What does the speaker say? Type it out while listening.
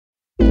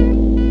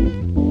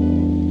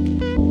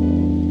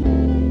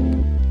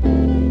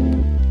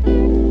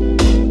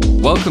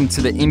Welcome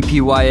to the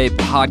MPYA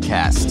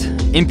podcast.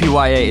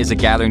 MPYA is a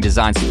gathering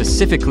designed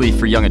specifically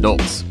for young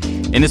adults.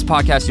 In this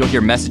podcast, you'll hear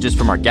messages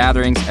from our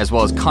gatherings as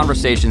well as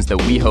conversations that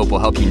we hope will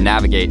help you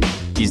navigate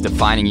these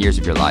defining years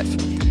of your life.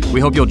 We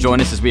hope you'll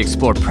join us as we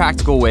explore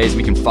practical ways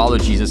we can follow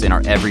Jesus in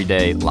our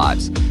everyday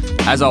lives.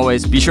 As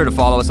always, be sure to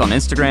follow us on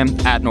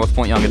Instagram at North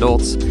Point Young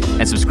Adults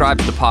and subscribe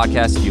to the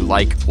podcast if you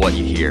like what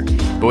you hear.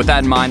 But with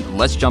that in mind,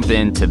 let's jump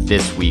into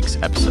this week's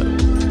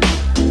episode.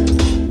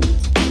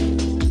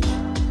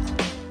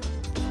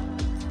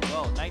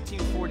 Well,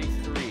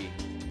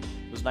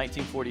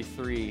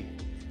 1943.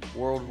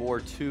 World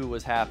War II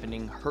was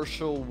happening.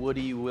 Herschel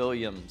Woody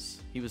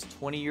Williams, he was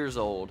 20 years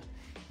old.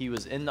 He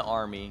was in the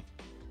Army,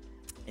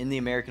 in the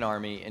American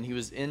Army, and he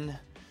was in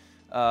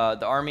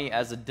the Army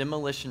as a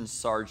demolition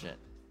sergeant.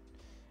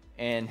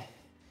 And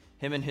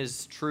him and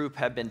his troop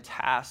had been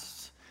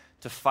tasked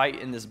to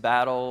fight in this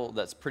battle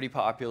that's pretty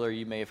popular.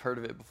 You may have heard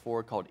of it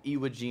before, called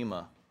Iwo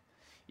Jima.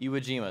 Iwo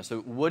Jima.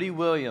 So Woody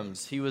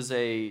Williams, he was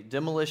a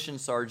demolition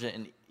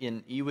sergeant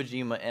in Iwo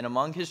Jima, and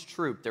among his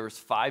troop, there was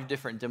 5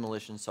 different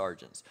demolition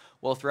sergeants.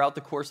 Well, throughout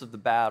the course of the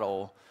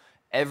battle,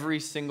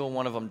 every single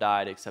one of them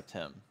died except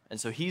him. And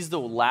so he's the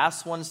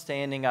last one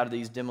standing out of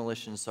these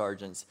demolition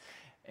sergeants.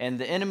 And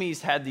the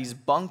enemies had these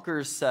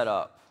bunkers set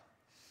up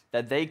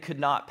that they could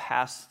not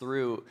pass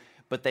through,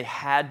 but they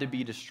had to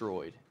be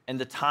destroyed. And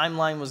the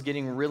timeline was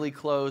getting really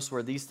close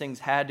where these things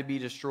had to be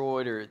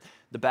destroyed or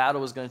the battle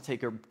was going to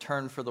take a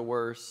turn for the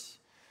worse.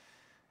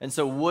 And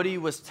so Woody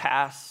was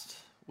tasked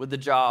with the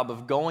job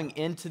of going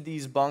into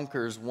these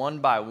bunkers one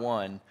by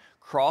one,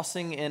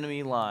 crossing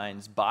enemy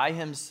lines by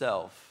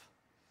himself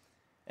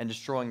and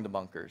destroying the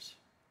bunkers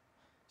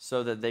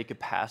so that they could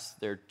pass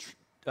their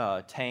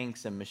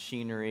tanks and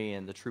machinery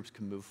and the troops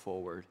could move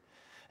forward.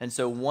 And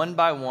so one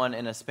by one,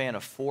 in a span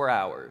of 4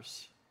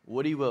 hours,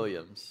 Woody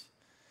Williams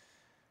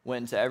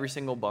went into every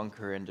single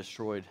bunker and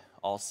destroyed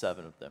all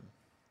 7 of them.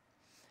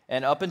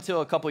 And up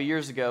until a couple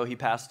years ago, he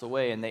passed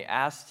away, and they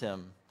asked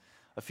him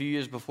a few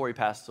years before he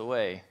passed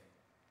away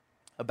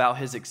about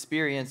his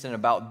experience and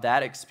about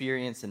that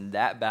experience in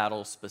that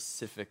battle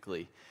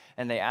specifically.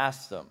 And they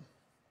asked him,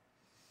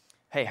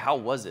 hey, how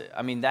was it?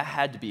 I mean, that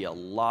had to be a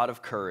lot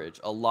of courage,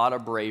 a lot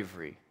of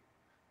bravery.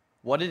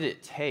 What did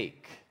it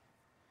take?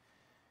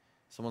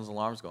 Someone's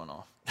alarm's going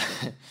off.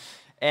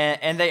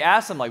 and they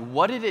asked him, like,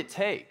 what did it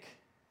take?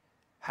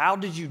 How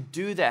did you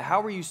do that?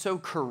 How were you so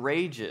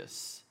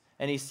courageous?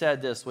 And he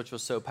said this, which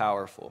was so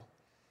powerful.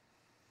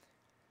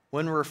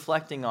 When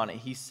reflecting on it,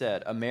 he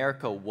said,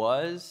 America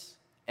was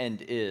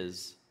and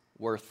is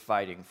worth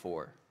fighting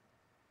for.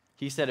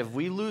 He said, if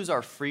we lose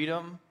our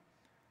freedom,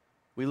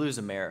 we lose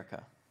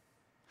America.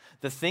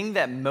 The thing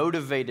that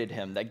motivated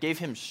him, that gave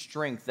him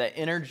strength, that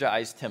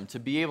energized him to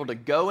be able to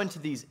go into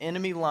these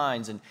enemy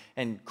lines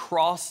and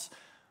cross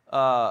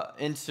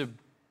into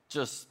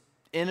just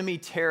enemy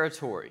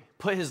territory,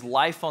 put his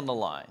life on the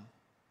line,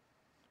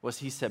 was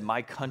he said,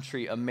 my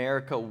country,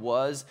 America,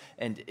 was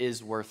and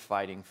is worth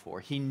fighting for.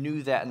 He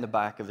knew that in the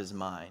back of his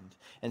mind.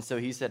 And so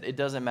he said, it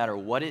doesn't matter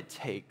what it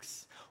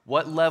takes,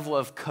 what level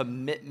of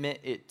commitment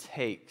it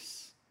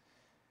takes,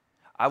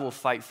 I will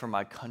fight for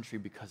my country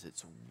because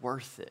it's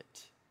worth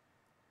it.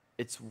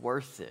 It's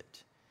worth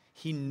it.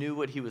 He knew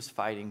what he was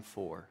fighting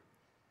for.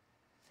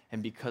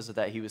 And because of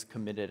that, he was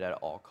committed at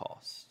all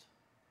costs.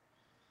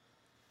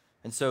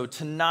 And so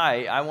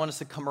tonight, I want us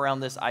to come around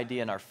this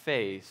idea in our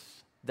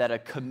faith that a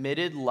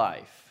committed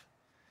life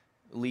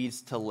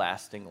leads to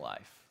lasting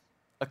life.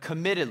 A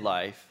committed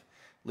life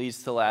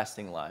leads to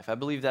lasting life. I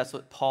believe that's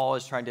what Paul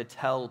is trying to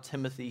tell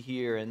Timothy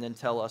here and then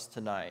tell us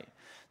tonight.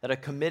 That a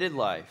committed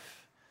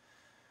life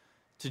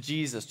to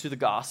Jesus, to the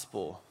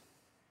gospel,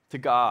 to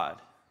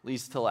God,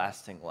 leads to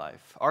lasting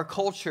life. Our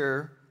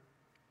culture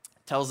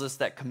tells us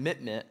that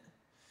commitment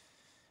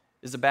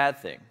is a bad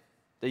thing,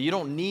 that you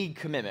don't need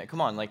commitment. Come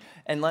on,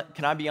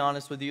 can I be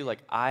honest with you?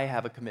 I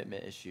have a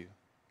commitment issue.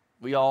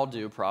 We all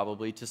do,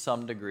 probably, to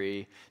some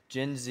degree.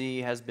 Gen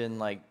Z has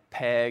been,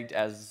 pegged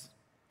as,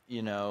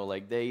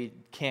 they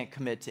can't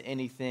commit to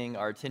anything.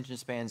 Our attention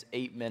span's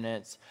 8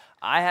 minutes.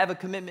 I have a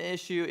commitment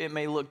issue. It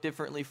may look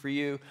differently for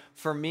you.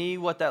 For me,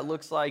 what that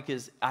looks like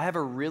is I have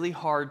a really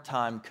hard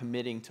time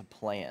committing to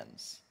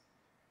plans.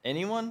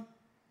 Anyone?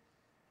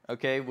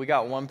 Okay, we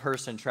got one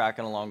person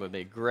tracking along with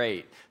me.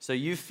 Great. So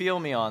you feel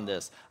me on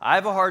this. I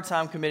have a hard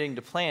time committing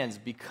to plans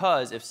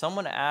because if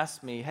someone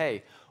asks me,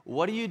 hey,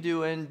 what are you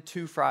doing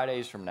 2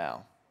 Fridays from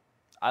now?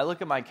 I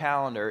look at my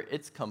calendar,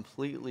 it's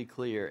completely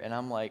clear, and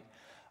I'm like,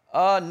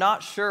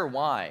 not sure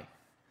why.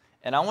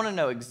 And I want to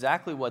know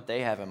exactly what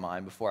they have in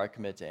mind before I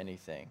commit to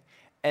anything.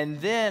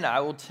 And then I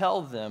will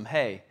tell them,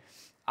 hey,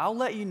 I'll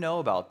let you know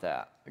about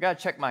that. I got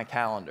to check my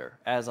calendar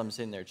as I'm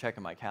sitting there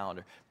checking my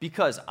calendar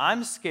because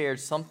I'm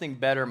scared something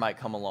better might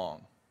come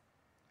along.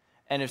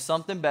 And if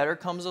something better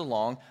comes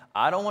along,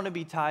 I don't want to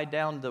be tied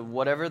down to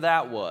whatever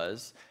that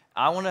was.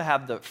 I want to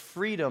have the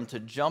freedom to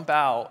jump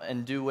out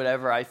and do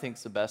whatever I think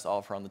is the best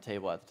offer on the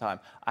table at the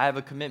time. I have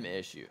a commitment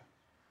issue.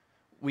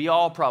 We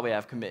all probably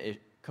have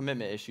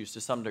commitment issues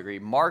to some degree.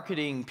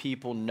 Marketing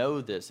people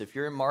know this. If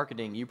you're in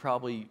marketing, you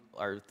probably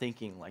are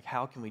thinking, like,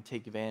 how can we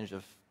take advantage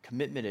of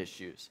commitment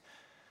issues?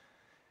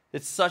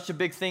 It's such a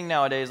big thing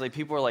nowadays. Like,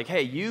 people are like,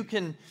 hey, you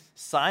can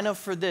sign up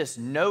for this,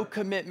 no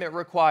commitment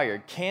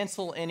required,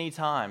 cancel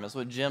anytime. That's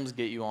what gyms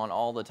get you on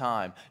all the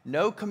time.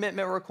 No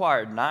commitment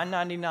required,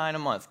 $9.99 a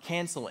month,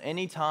 cancel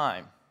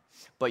anytime.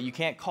 But you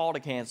can't call to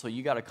cancel,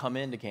 you got to come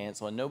in to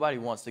cancel, and nobody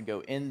wants to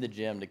go in the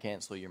gym to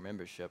cancel your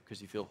membership because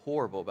you feel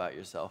horrible about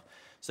yourself.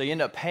 So you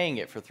end up paying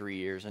it for 3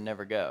 years and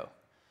never go.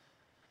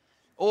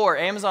 Or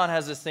Amazon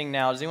has this thing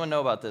now, does anyone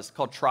know about this,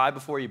 called try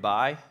before you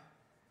buy?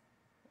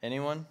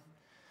 Anyone?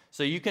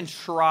 So you can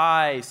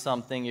try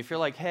something. If you're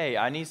like, hey,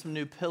 I need some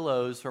new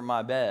pillows for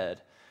my bed,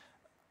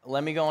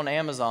 let me go on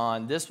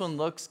Amazon. This one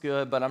looks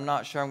good, but I'm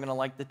not sure I'm going to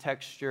like the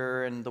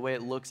texture and the way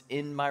it looks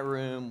in my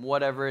room,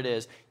 whatever it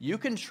is. You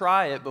can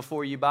try it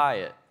before you buy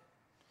it.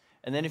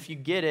 And then if you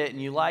get it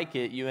and you like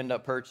it, you end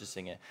up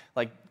purchasing it.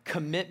 Like,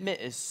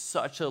 commitment is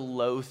such a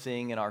low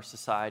thing in our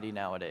society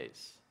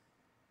nowadays.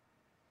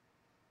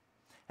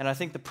 And I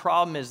think the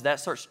problem is that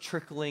starts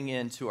trickling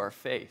into our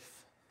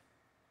faith,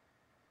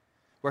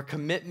 where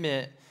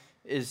commitment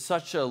is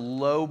such a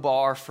low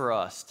bar for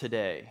us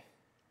today,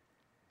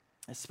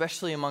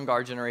 especially among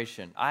our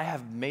generation. I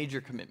have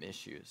major commitment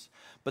issues,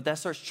 but that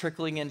starts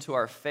trickling into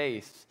our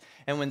faith.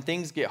 And when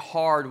things get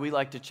hard, we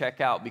like to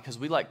check out because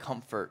we like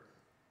comfort.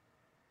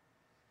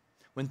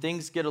 When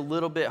things get a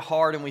little bit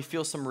hard and we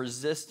feel some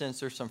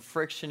resistance or some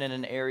friction in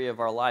an area of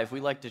our life, we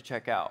like to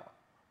check out.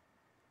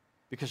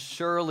 Because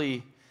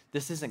surely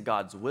this isn't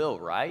God's will,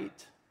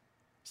 right?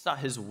 It's not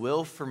his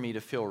will for me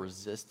to feel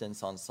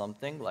resistance on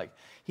something. Like,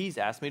 he's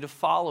asked me to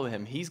follow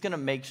him. He's going to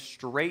make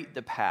straight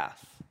the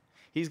path.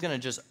 He's going to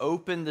just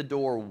open the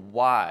door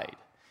wide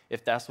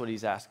if that's what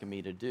he's asking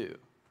me to do.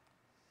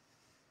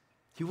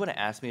 He wouldn't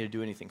ask me to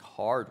do anything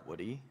hard,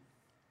 would he?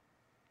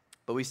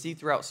 But we see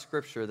throughout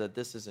Scripture that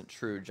this isn't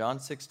true. John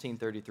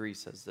 16:33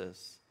 says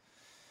this,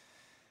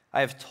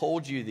 I have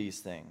told you these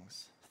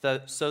things,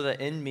 so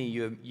that in me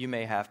you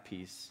may have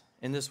peace.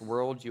 In this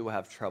world you will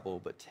have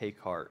trouble, but take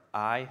heart.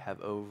 I have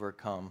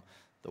overcome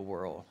the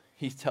world.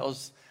 He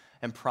tells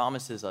and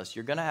promises us,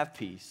 you're going to have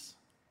peace,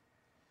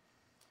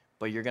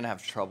 but you're going to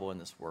have trouble in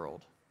this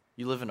world.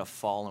 You live in a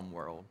fallen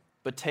world,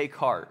 but take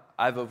heart.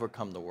 I've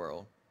overcome the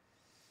world.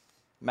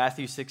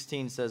 Matthew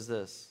 16 says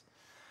this,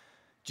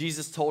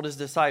 Jesus told his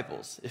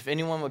disciples, if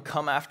anyone would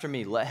come after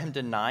me, let him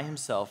deny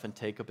himself and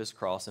take up his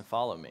cross and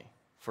follow me.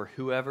 For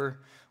whoever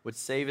would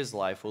save his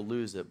life will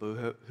lose it,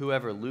 but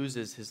whoever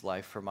loses his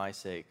life for my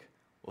sake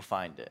will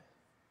find it.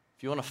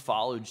 If you want to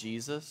follow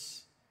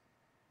Jesus,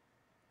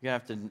 you're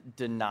going to have to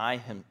deny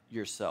him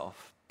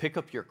yourself, pick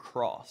up your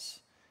cross,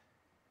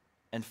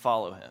 and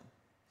follow him.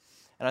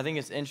 And I think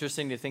it's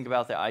interesting to think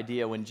about the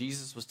idea when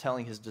Jesus was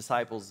telling his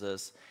disciples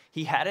this,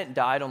 he hadn't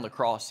died on the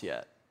cross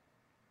yet.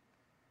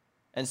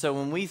 And so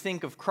when we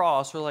think of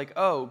cross, we're like,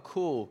 oh,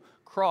 cool,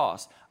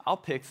 cross. I'll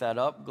pick that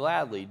up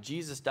gladly.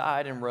 Jesus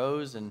died and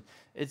rose, and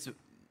it's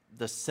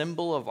the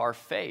symbol of our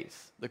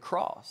faith, the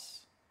cross.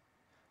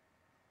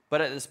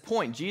 But at this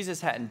point, Jesus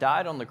hadn't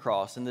died on the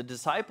cross, and the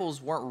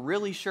disciples weren't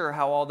really sure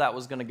how all that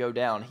was going to go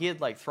down. He had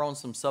thrown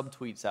some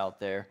subtweets out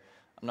there.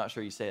 I'm not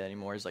sure you say that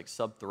anymore. It's like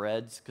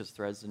sub-threads, because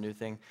thread's the new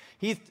thing.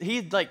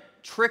 He'd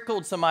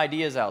trickled some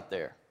ideas out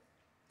there.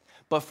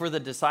 But for the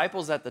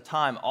disciples at the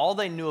time, all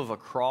they knew of a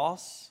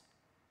cross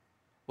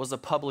was a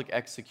public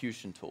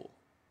execution tool.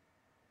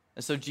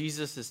 And so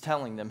Jesus is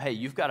telling them, hey,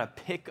 you've got to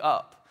pick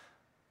up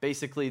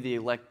basically the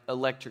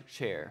electric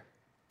chair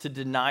to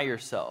deny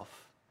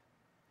yourself,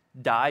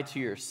 die to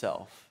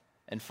yourself,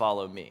 and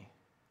follow me.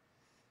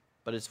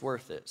 But it's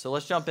worth it. So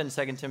let's jump in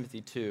 2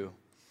 Timothy 2,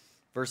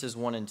 verses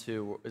 1 and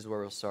 2 is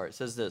where we'll start. It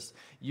says this,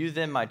 you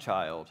then, my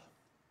child,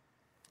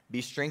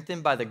 be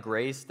strengthened by the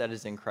grace that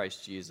is in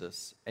Christ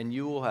Jesus, and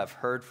you will have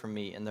heard from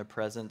me in the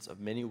presence of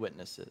many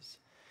witnesses.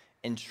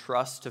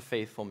 Entrust to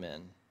faithful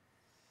men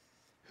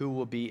who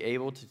will be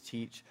able to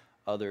teach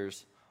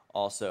others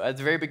also. At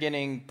the very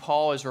beginning,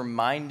 Paul is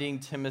reminding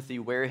Timothy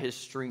where his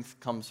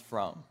strength comes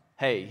from.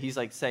 Hey, he's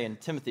saying,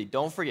 Timothy,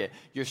 don't forget,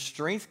 your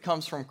strength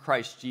comes from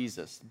Christ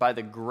Jesus, by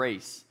the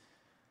grace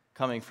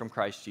coming from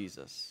Christ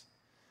Jesus.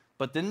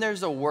 But then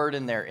there's a word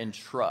in there,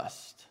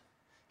 entrust.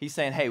 He's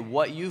saying, hey,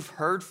 what you've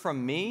heard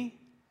from me,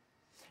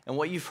 and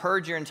what you've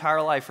heard your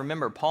entire life,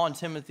 remember, Paul and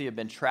Timothy have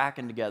been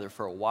tracking together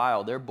for a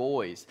while. They're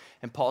boys.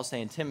 And Paul's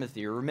saying,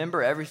 Timothy,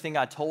 remember everything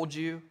I told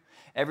you,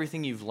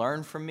 everything you've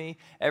learned from me,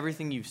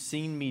 everything you've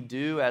seen me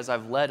do as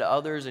I've led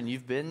others and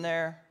you've been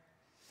there?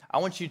 I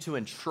want you to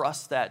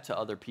entrust that to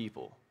other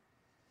people.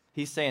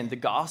 He's saying the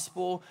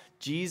gospel,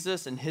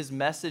 Jesus and his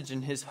message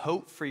and his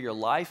hope for your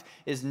life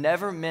is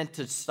never meant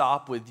to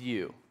stop with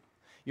you.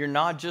 You're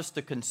not just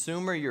a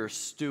consumer, you're a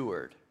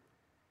steward.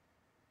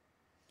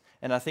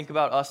 And I think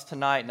about us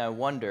tonight and I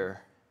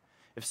wonder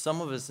If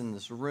some of us in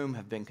this room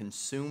have been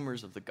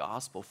consumers of the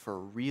gospel for a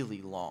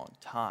really long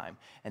time,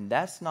 and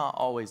that's not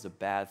always a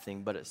bad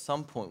thing, but at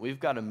some point we've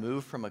got to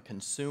move from a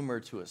consumer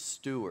to a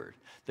steward.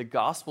 The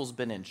gospel's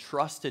been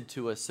entrusted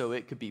to us so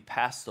it could be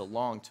passed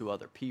along to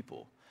other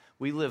people.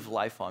 We live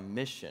life on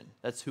mission.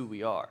 That's who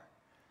we are.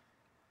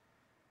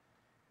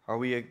 Are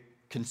we a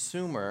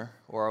consumer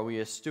or are we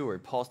a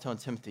steward? Paul's telling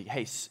Timothy,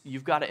 hey,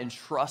 you've got to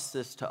entrust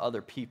this to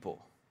other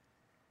people.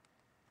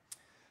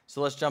 So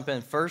let's jump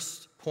in.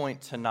 First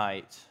point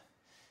tonight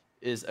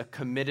is a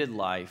committed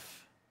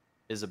life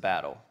is a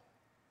battle.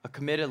 A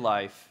committed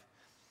life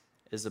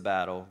is a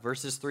battle.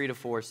 Verses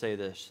 3-4 say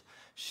this: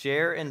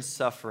 share in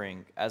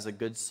suffering as a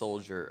good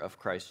soldier of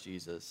Christ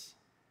Jesus.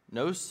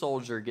 No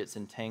soldier gets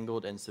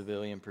entangled in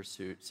civilian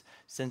pursuits,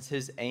 since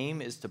his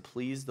aim is to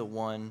please the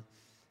one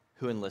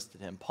who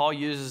enlisted him. Paul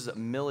uses a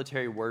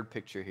military word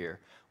picture here,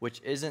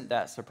 which isn't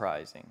that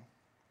surprising.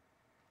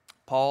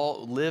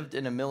 Paul lived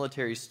in a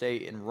military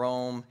state in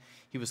Rome.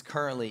 He was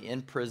currently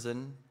in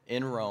prison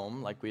in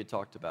Rome, like we had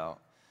talked about.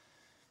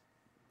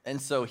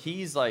 And so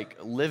he's like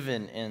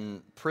living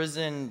in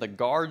prison. The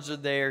guards are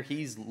there.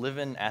 He's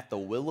living at the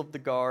will of the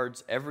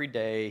guards every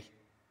day.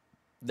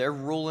 They're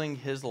ruling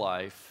his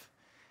life.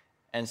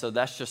 And so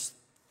that's just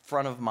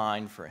front of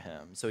mind for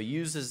him. So he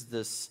uses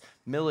this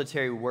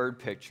military word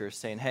picture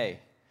saying, hey,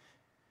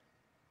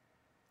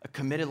 a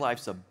committed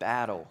life's a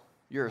battle.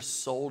 You're a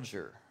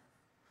soldier.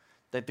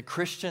 That the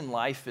Christian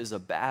life is a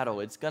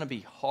battle. It's going to be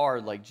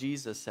hard, like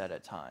Jesus said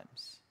at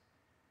times.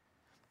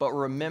 But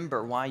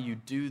remember why you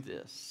do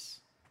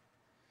this.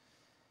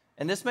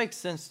 And this makes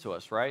sense to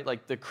us, right?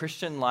 Like the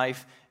Christian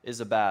life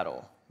is a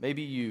battle.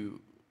 Maybe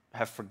you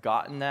have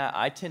forgotten that.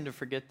 I tend to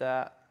forget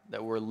that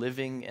we're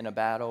living in a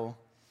battle.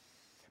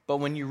 But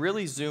when you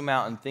really zoom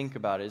out and think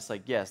about it, it's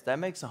like, yes, that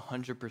makes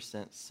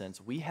 100% sense.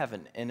 We have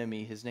an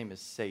enemy. His name is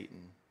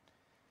Satan.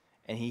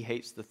 And he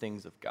hates the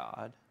things of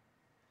God.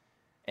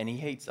 And he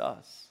hates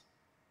us.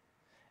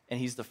 And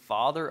he's the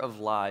father of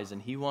lies, and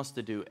he wants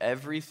to do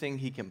everything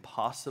he can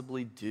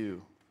possibly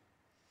do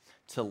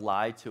to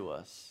lie to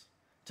us,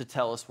 to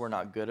tell us we're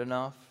not good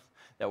enough,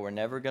 that we're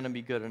never going to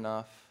be good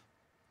enough,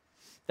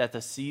 that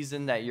the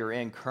season that you're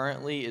in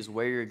currently is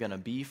where you're going to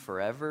be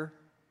forever,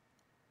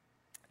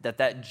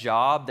 that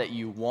job that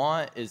you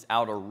want is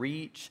out of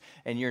reach,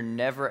 and you're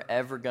never,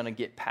 ever going to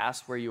get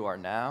past where you are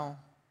now,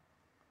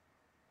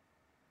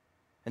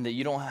 and that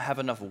you don't have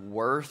enough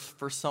worth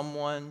for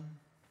someone,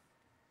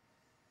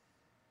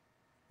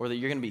 or that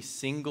you're going to be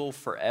single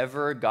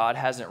forever. God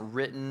hasn't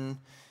written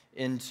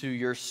into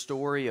your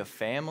story of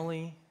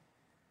family.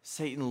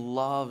 Satan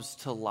loves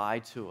to lie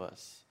to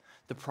us.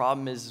 The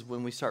problem is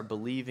when we start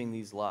believing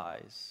these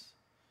lies.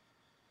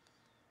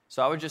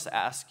 So I would just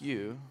ask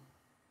you,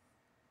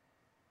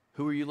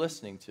 who are you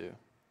listening to?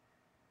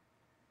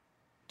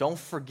 Don't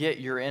forget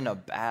you're in a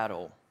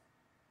battle.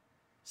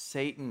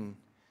 Satan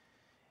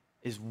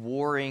is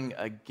warring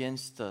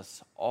against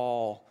us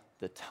all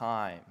the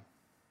time.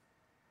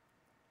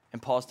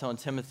 And Paul's telling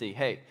Timothy,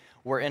 hey,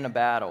 we're in a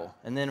battle.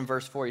 And then in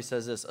verse 4, he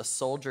says this: a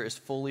soldier is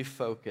fully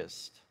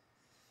focused.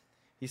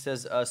 He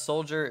says,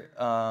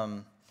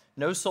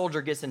 no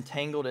soldier gets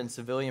entangled in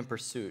civilian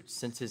pursuits,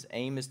 since his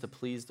aim is to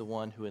please the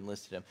one who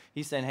enlisted him.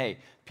 He's saying, hey,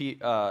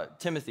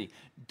 Timothy,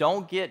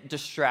 don't get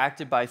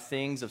distracted by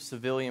things of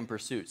civilian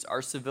pursuits.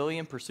 Are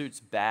civilian pursuits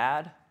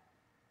bad?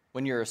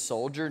 When you're a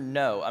soldier,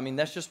 no. I mean,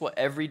 that's just what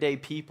everyday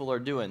people are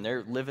doing.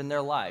 They're living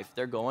their life.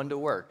 They're going to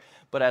work.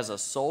 But as a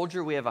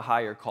soldier, we have a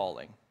higher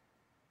calling.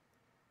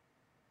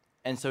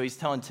 And so he's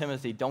telling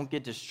Timothy, don't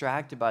get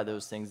distracted by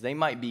those things. They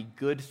might be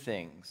good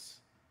things.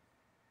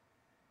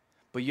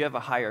 But you have a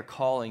higher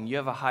calling. You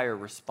have a higher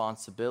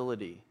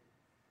responsibility.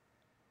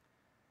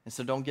 And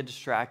so don't get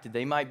distracted.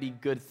 They might be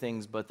good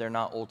things, but they're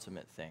not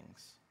ultimate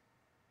things.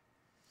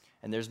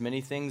 And there's many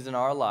things in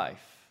our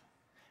life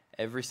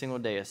every single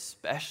day,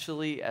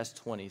 especially as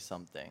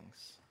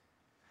 20-somethings,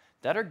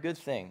 that are good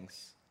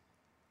things.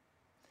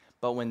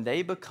 But when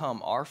they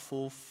become our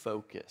full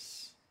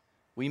focus,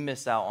 we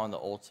miss out on the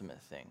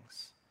ultimate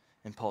things.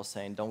 And Paul's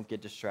saying, don't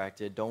get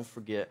distracted. Don't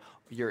forget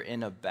you're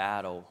in a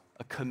battle.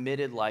 A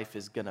committed life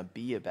is going to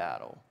be a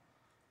battle,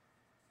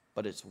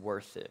 but it's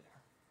worth it.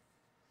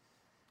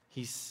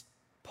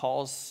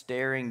 Paul's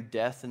staring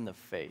death in the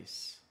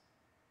face.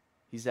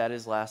 He's at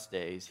his last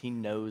days. He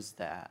knows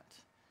that.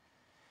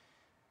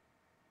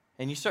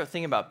 And you start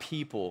thinking about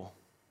people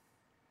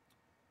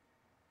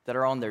that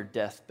are on their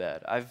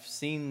deathbed. I've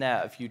seen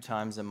that a few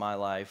times in my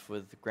life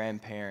with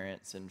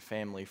grandparents and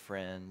family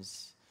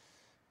friends,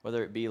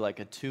 whether it be like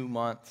a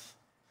 2-month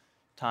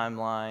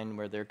timeline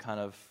where they're kind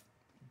of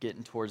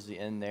getting towards the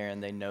end there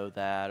and they know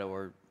that,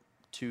 or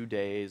 2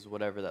 days,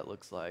 whatever that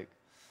looks like.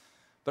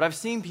 But I've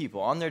seen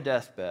people on their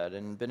deathbed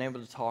and been able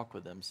to talk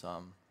with them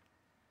some,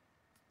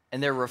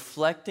 and they're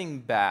reflecting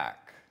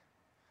back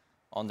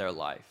on their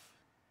life.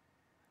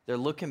 They're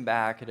looking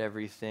back at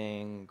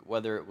everything,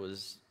 whether it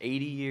was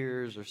 80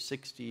 years or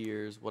 60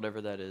 years,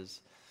 whatever that is.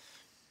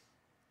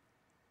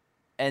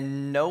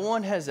 And no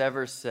one has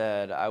ever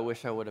said, I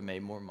wish I would have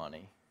made more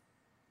money.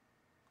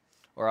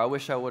 Or I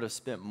wish I would have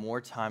spent more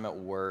time at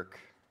work,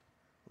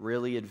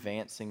 really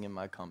advancing in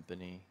my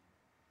company.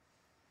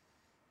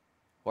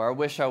 Or I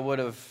wish I would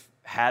have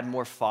had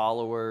more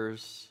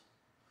followers.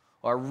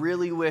 Or I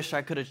really wish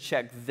I could have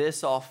checked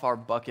this off our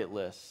bucket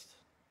list.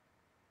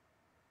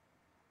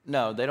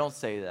 No, they don't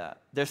say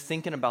that. They're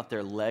thinking about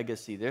their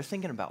legacy. They're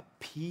thinking about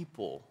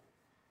people,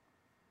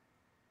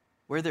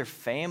 where their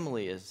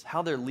family is,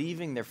 how they're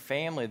leaving their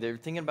family. They're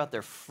thinking about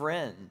their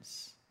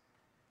friends.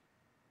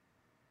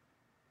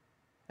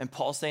 And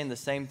Paul's saying the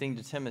same thing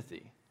to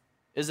Timothy.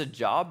 Is a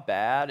job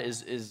bad?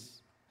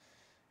 Is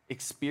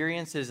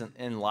experiences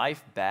in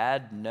life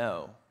bad?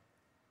 No.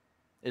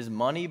 Is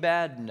money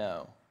bad?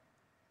 No.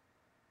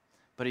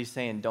 But he's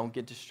saying, don't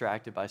get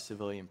distracted by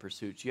civilian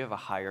pursuits. You have a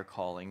higher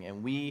calling,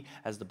 and we,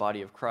 as the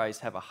body of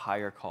Christ, have a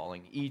higher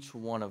calling, each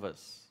one of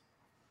us.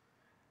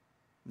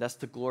 That's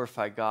to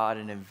glorify God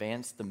and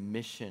advance the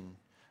mission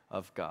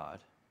of God.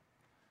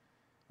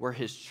 We're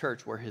his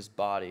church, we're his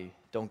body.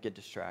 Don't get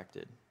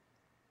distracted.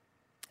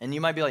 And you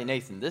might be like,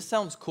 Nathan, this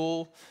sounds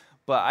cool,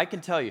 but I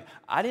can tell you,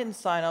 I didn't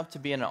sign up to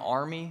be in an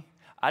army.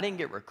 I didn't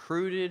get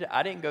recruited.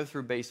 I didn't go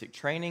through basic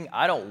training.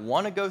 I don't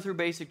want to go through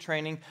basic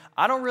training.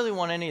 I don't really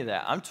want any of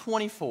that. I'm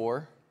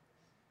 24.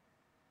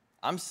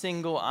 I'm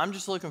single. I'm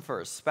just looking for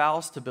a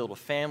spouse to build a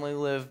family,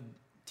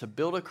 to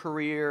build a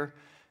career,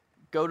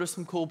 go to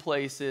some cool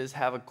places,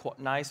 have a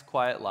nice,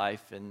 quiet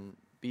life, and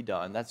be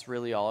done. That's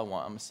really all I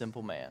want. I'm a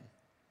simple man.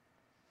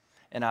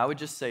 And I would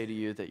just say to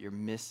you that you're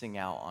missing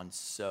out on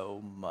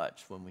so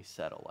much when we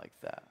settle like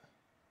that.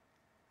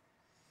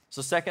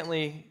 So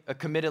secondly, a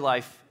committed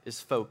life is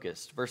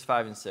focused. Verse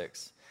 5 and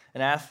 6.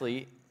 An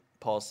athlete,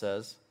 Paul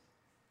says,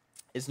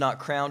 is not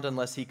crowned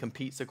unless he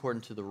competes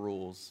according to the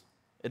rules.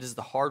 It is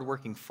the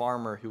hardworking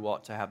farmer who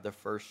ought to have the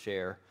first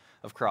share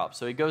of crops.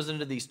 So he goes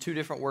into these two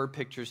different word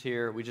pictures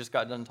here. We just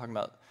got done talking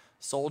about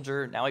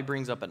soldier. Now he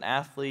brings up an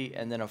athlete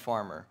and then a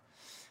farmer.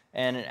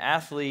 And an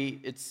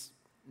athlete,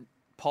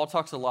 Paul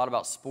talks a lot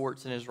about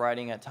sports in his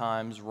writing at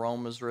times.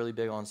 Rome was really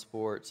big on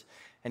sports.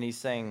 And he's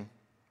saying,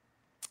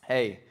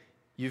 hey,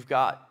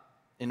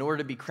 in order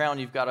to be crowned,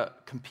 you've got to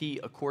compete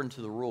according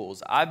to the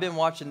rules. I've been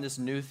watching this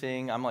new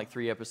thing. I'm like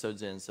 3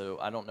 episodes in, so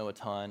I don't know a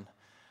ton.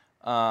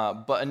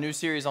 But a new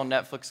series on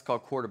Netflix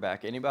called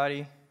Quarterback.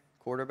 Anybody?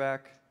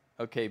 Quarterback?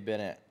 Okay,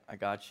 Bennett, I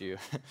got you.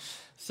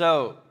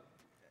 So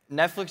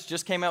Netflix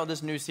just came out with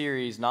this new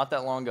series not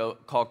that long ago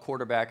called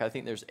Quarterback. I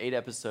think there's 8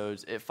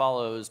 episodes. It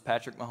follows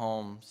Patrick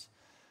Mahomes,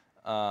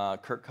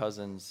 Kirk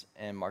Cousins,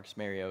 and Marcus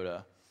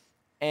Mariota.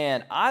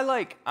 And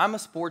I'm a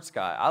sports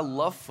guy. I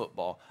love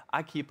football.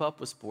 I keep up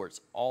with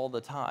sports all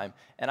the time.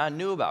 And I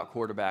knew about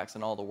quarterbacks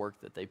and all the work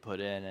that they put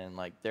in. And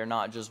they're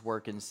not just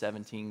working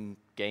 17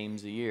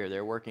 games a year.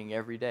 They're working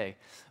every day.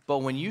 But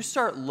when you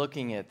start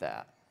looking at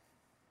that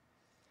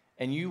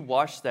and you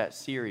watch that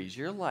series,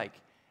 you're like,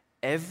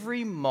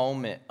 every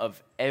moment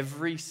of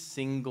every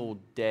single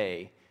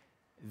day,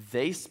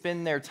 they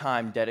spend their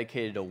time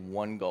dedicated to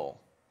one goal.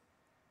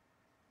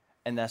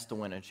 And that's to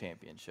win a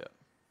championship.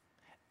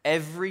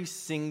 Every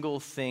single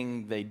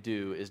thing they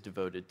do is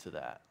devoted to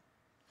that.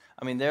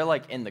 I mean, they're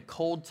in the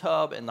cold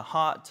tub, in the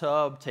hot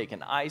tub,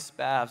 taking ice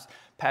baths.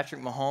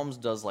 Patrick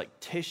Mahomes does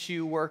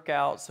tissue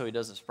workouts so he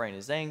doesn't sprain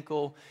his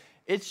ankle.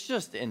 It's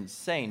just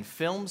insane.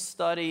 Film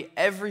study,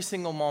 every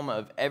single moment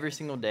of every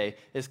single day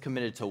is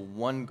committed to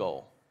one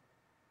goal,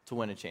 to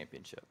win a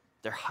championship.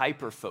 They're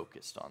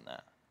hyper-focused on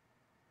that.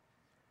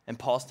 And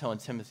Paul's telling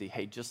Timothy,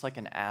 hey, just like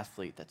an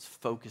athlete that's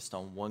focused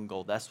on one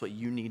goal, that's what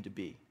you need to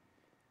be.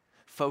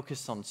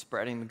 Focus on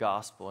spreading the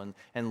gospel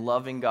and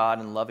loving God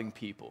and loving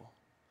people.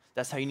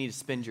 That's how you need to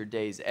spend your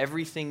days.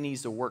 Everything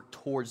needs to work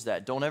towards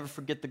that. Don't ever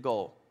forget the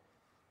goal.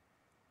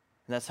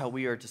 And that's how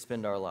we are to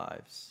spend our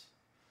lives.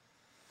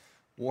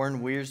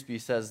 Warren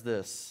Wiersbe says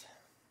this,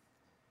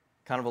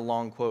 kind of a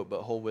long quote,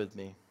 but hold with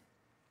me.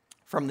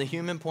 From the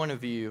human point of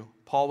view,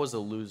 Paul was a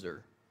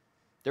loser.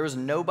 There was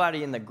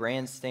nobody in the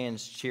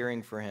grandstands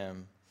cheering for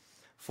him,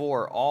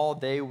 for all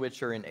they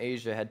which are in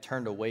Asia had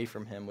turned away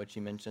from him, which he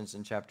mentions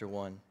in chapter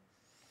 1.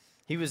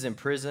 He was in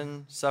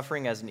prison,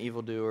 suffering as an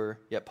evildoer,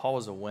 yet Paul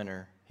was a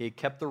winner. He had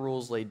kept the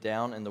rules laid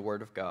down in the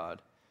Word of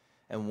God,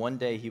 and one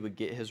day he would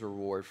get his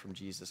reward from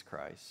Jesus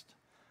Christ.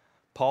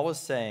 Paul was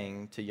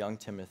saying to young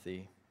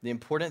Timothy, the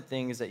important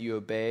thing is that you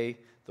obey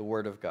the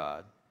Word of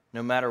God,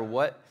 no matter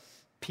what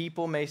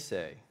people may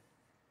say.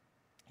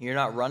 You're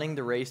not running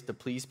the race to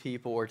please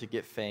people or to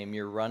get fame.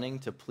 You're running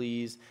to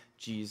please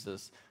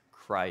Jesus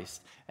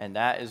Christ. And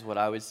that is what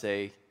I would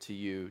say to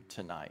you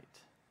tonight.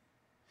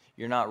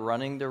 You're not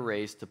running the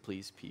race to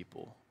please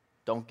people.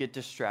 Don't get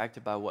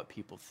distracted by what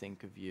people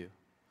think of you.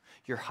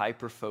 You're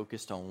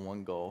hyper-focused on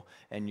one goal,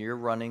 and you're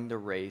running the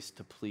race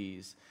to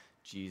please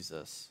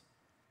Jesus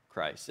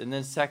Christ. And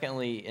then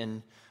secondly,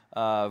 in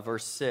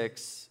verse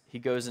 6, he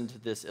goes into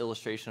this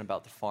illustration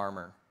about the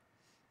farmer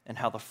and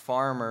how the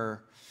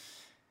farmer,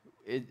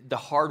 the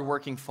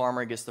hardworking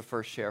farmer gets the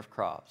first share of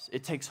crops.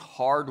 It takes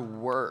hard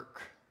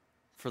work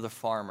for the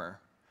farmer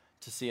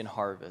to see and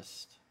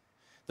harvest.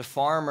 The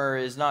farmer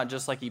is not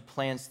just like he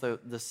plants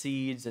the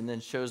seeds and then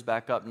shows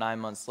back up 9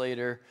 months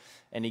later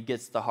and he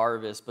gets the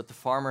harvest, but the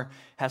farmer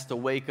has to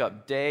wake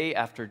up day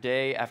after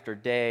day after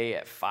day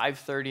at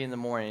 5:30 in the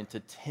morning to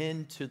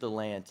tend to the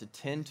land, to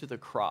tend to the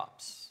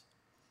crops.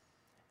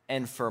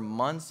 And for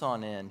months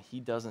on end, he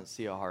doesn't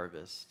see a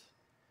harvest.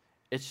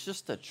 It's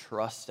just a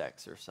trust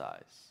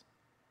exercise.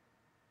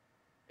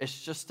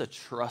 It's just a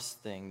trust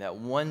thing that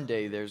one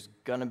day there's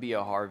going to be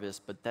a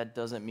harvest, but that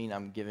doesn't mean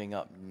I'm giving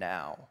up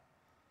now.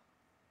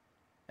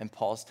 And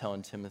Paul's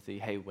telling Timothy,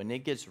 hey, when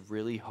it gets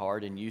really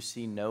hard and you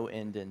see no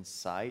end in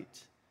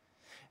sight,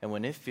 and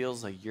when it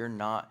feels like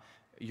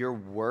your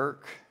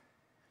work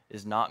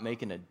is not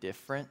making a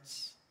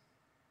difference,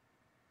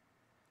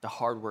 the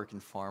hardworking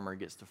farmer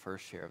gets the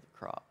first share of the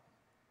crop.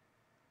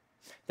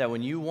 That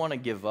when you want to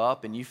give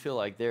up and you feel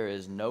like there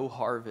is no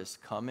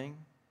harvest coming,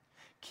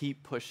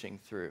 keep pushing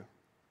through.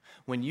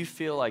 When you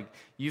feel like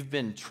you've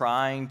been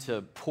trying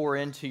to pour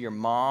into your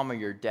mom or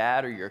your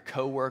dad or your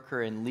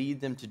coworker and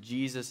lead them to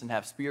Jesus and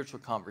have spiritual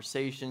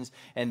conversations,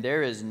 and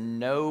there is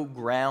no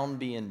ground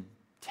being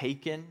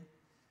taken,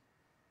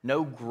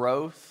 no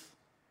growth,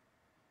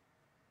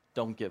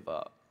 don't give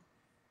up.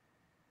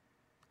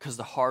 Because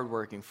the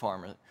hardworking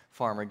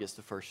farmer gets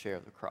the first share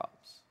of the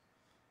crops.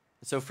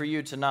 And so for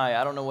you tonight,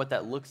 I don't know what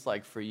that looks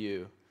like for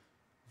you,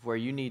 where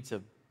you need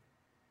to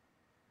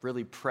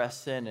really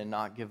press in and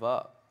not give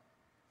up.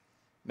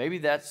 Maybe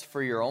that's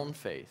for your own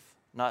faith,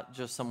 not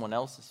just someone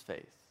else's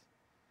faith.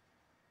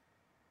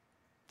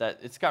 That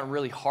it's gotten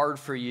really hard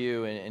for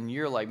you and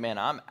you're like, man,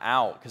 I'm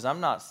out because I'm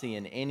not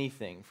seeing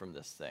anything from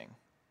this thing.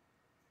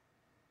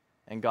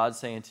 And God's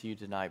saying to you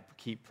tonight,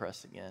 keep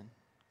pressing in.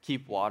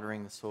 Keep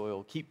watering the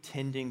soil. Keep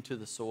tending to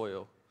the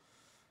soil.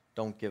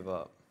 Don't give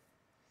up.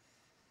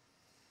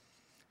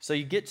 So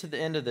you get to the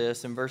end of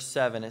this, in verse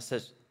 7, it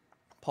says,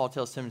 Paul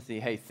tells Timothy,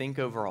 hey, think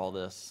over all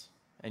this,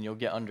 and you'll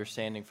get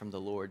understanding from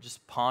the Lord.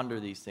 Just ponder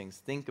these things.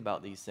 Think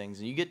about these things.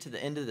 And you get to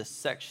the end of this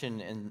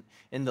section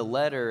in the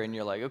letter, and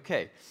you're like,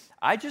 okay,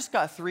 I just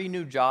got 3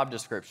 new job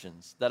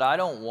descriptions that I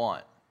don't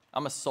want.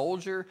 I'm a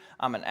soldier,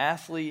 I'm an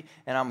athlete,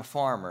 and I'm a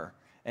farmer.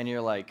 And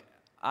you're like,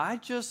 I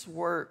just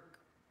work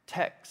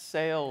tech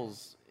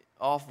sales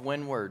off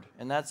Windward,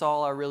 and that's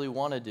all I really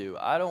want to do.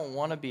 I don't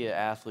want to be an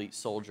athlete,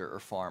 soldier, or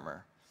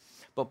farmer.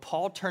 But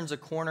Paul turns a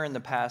corner in the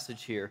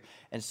passage here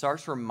and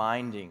starts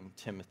reminding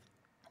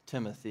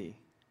Timothy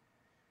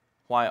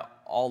why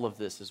all of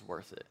this is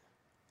worth it.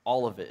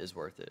 All of it is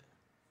worth it.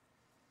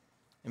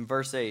 In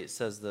verse 8, it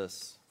says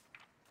this: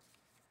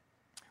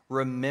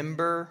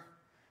 remember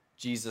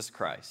Jesus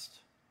Christ,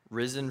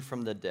 risen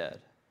from the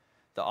dead,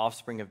 the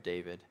offspring of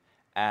David,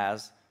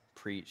 as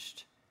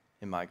preached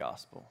in my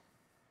gospel.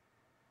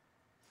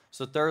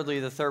 So thirdly,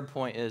 the third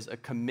point is a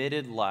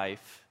committed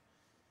life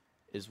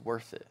is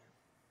worth it.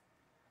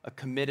 A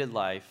committed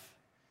life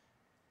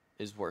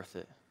is worth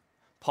it.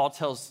 Paul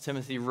tells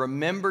Timothy,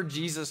 remember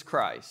Jesus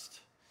Christ.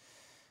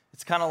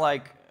 It's kind of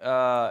like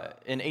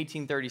in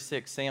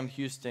 1836, Sam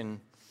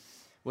Houston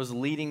was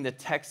leading the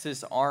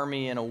Texas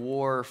Army in a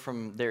war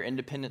from their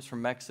independence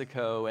from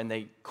Mexico, and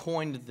they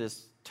coined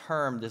this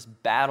term, this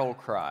battle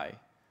cry,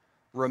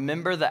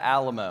 remember the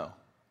Alamo.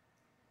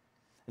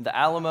 And the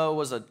Alamo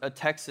was a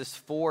Texas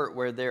fort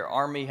where their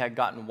army had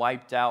gotten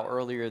wiped out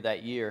earlier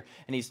that year.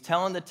 And he's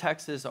telling the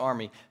Texas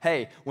Army,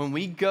 hey, when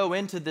we go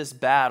into this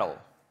battle,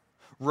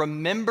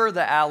 remember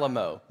the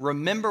Alamo.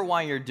 Remember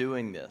why you're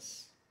doing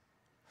this.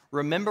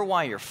 Remember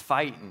why you're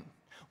fighting.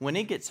 When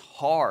it gets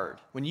hard,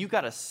 when you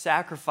got to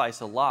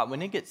sacrifice a lot,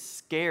 when it gets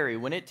scary,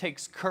 when it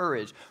takes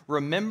courage,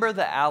 remember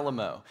the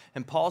Alamo.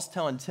 And Paul's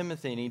telling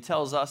Timothy, and he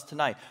tells us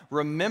tonight,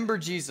 remember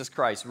Jesus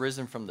Christ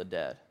risen from the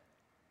dead.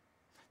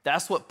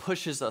 That's what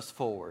pushes us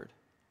forward.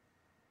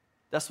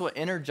 That's what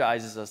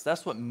energizes us.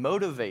 That's what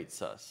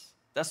motivates us.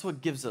 That's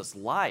what gives us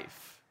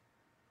life.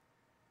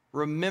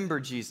 Remember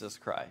Jesus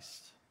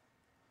Christ.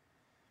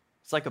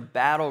 It's like a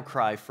battle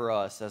cry for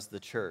us as the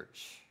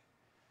church.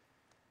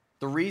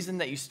 The reason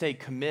that you stay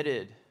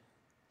committed,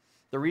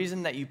 the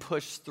reason that you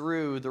push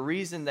through, the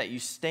reason that you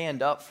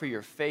stand up for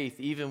your faith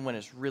even when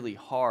it's really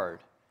hard,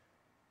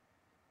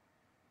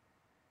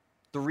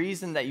 the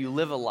reason that you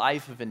live a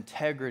life of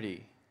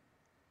integrity,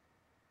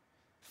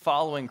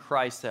 following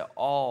Christ at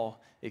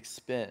all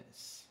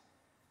expense.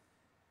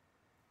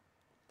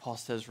 Paul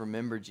says,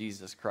 remember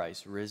Jesus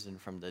Christ risen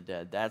from the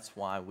dead. That's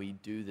why we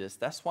do this.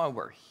 That's why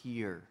we're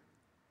here.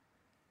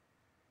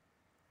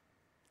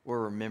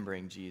 We're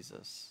remembering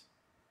Jesus.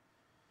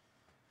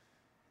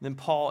 Then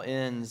Paul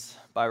ends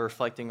by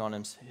reflecting on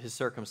his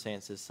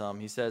circumstances some.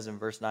 He says in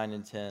verse 9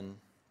 and 10,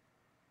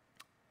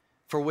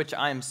 for which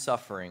I am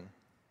suffering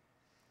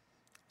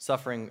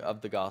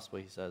of the gospel,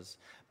 he says,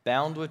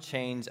 bound with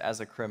chains as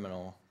a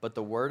criminal, but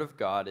the word of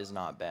God is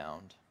not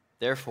bound.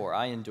 Therefore,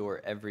 I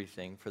endure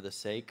everything for the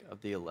sake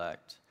of the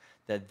elect,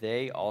 that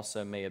they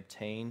also may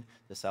obtain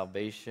the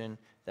salvation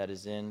that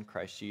is in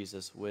Christ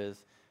Jesus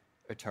with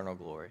eternal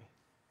glory.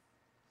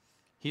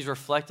 He's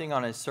reflecting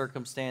on his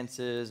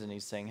circumstances, and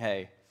he's saying,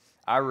 hey,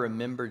 I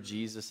remember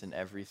Jesus in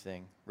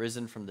everything,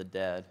 risen from the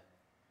dead.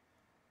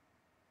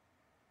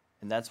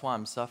 And that's why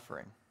I'm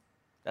suffering.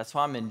 That's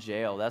why I'm in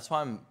jail. That's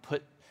why I'm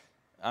put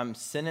I'm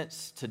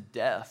sentenced to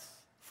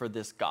death for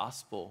this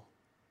gospel,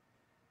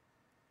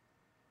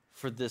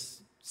 for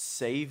this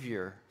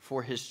Savior,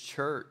 for his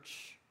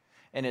church,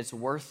 and it's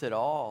worth it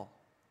all.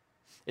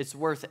 It's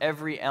worth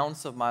every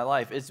ounce of my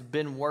life. It's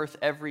been worth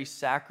every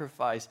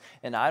sacrifice,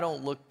 and I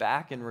don't look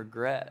back and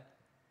regret.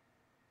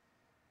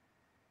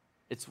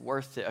 It's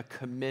worth it. A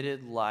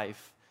committed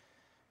life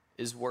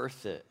is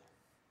worth it.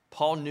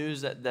 Paul knew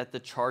that the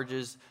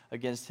charges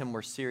against him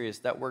were serious.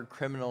 That word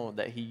criminal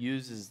that he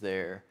uses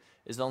there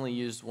is only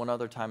used one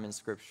other time in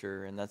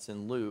Scripture, and that's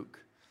in Luke,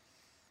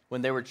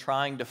 when they were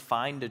trying to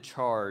find a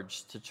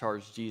charge to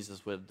charge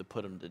Jesus with to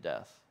put him to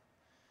death.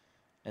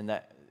 And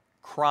that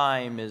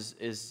crime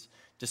is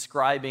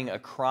describing a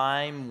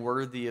crime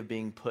worthy of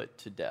being put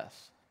to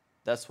death.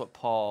 That's what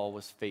Paul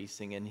was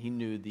facing, and he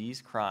knew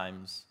these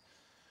crimes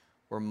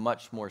were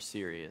much more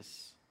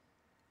serious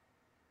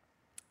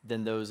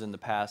than those in the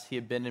past. He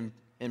had been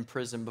in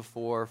prison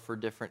before for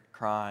different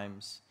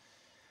crimes,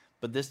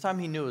 but this time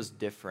he knew it was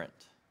different.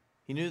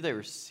 He knew they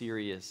were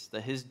serious,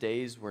 that his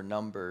days were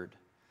numbered,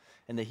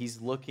 and that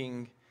he's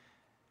looking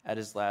at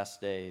his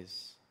last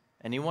days.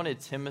 And he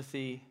wanted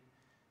Timothy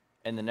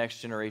and the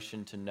next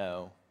generation to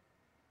know,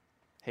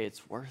 hey,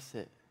 it's worth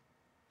it.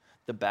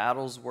 The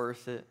battle's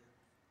worth it.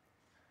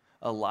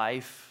 A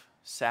life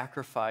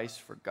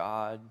sacrificed for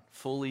God,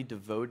 fully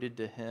devoted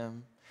to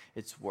him,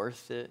 it's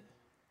worth it.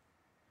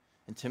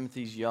 And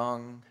Timothy's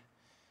young.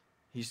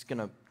 He's going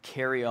to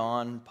carry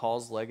on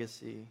Paul's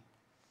legacy.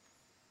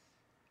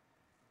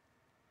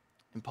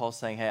 And Paul's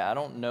saying, hey, I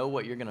don't know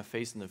what you're going to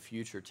face in the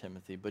future,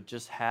 Timothy, but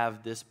just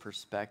have this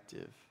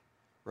perspective.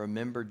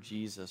 Remember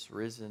Jesus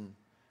risen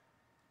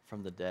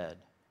from the dead.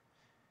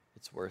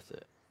 It's worth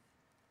it.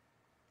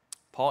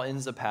 Paul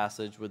ends the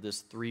passage with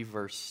this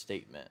 3-verse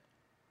statement.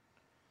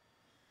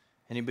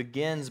 And he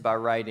begins by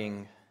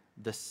writing,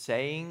 the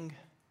saying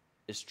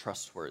is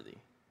trustworthy.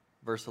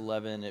 Verse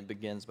 11, it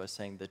begins by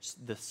saying that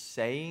the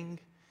saying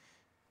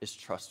is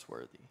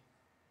trustworthy.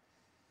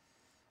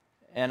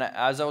 And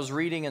as I was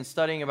reading and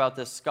studying about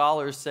this,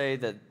 scholars say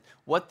that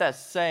what that's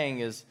saying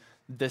is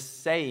the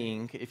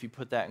saying, if you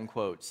put that in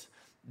quotes,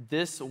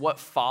 what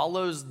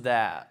follows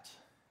that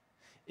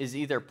is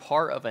either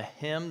part of a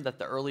hymn that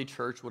the early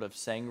church would have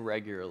sang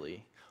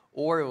regularly,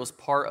 or it was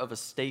part of a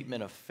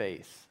statement of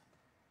faith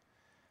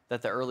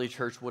that the early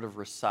church would have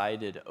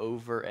recited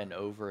over and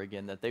over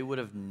again, that they would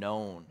have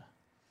known.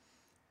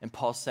 And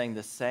Paul's saying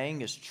the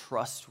saying is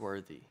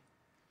trustworthy.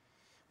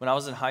 When I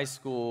was in high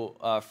school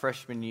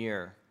freshman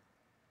year,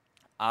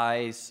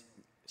 I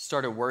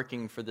started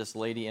working for this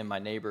lady in my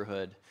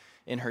neighborhood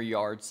in her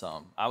yard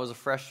some. I was a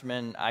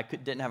freshman.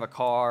 Didn't have a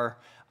car.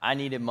 I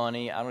needed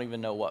money. I don't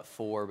even know what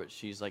for, but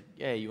she's like,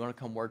 yeah, you want to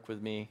come work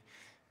with me?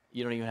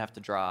 You don't even have to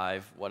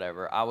drive,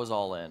 whatever. I was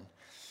all in.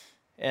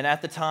 And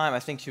at the time, I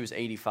think she was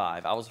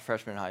 85. I was a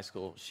freshman in high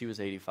school. She was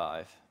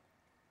 85.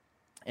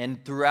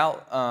 And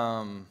throughout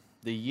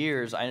the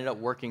years, I ended up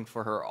working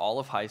for her all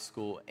of high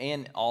school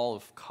and all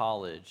of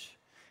college.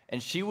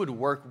 And she would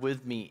work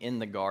with me in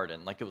the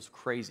garden. Like, it was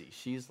crazy.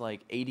 She's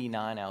like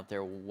 89 out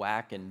there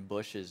whacking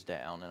bushes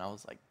down. And I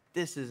was like,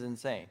 this is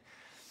insane.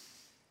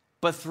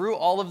 But through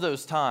all of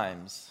those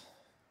times,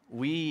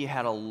 we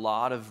had a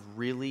lot of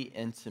really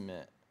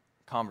intimate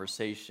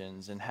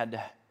conversations and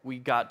we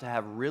got to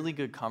have really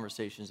good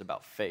conversations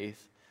about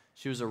faith.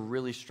 She was a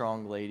really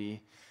strong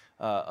lady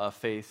of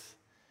faith,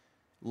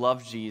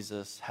 loved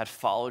Jesus, had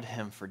followed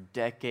him for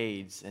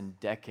decades and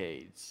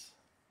decades.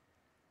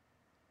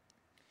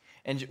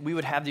 And we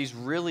would have these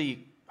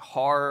really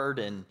hard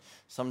and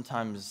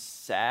sometimes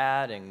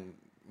sad, and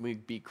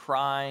we'd be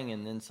crying,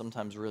 and then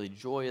sometimes really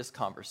joyous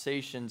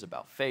conversations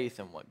about faith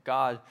and what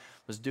God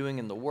was doing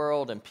in the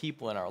world and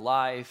people in our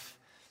life.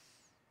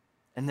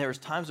 And there was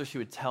times where she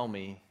would tell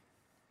me,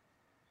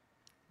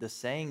 the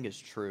saying is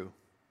true.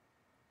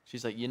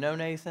 She's like, you know,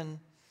 Nathan,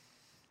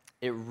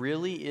 it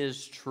really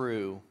is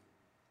true,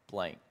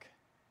 blank.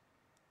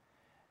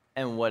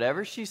 And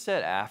whatever she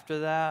said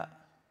after that,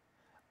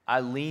 I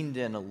leaned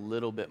in a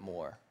little bit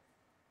more.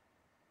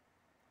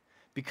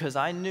 Because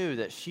I knew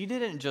that she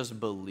didn't just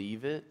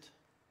believe it,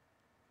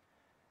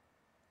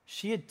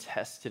 she had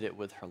tested it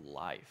with her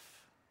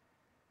life.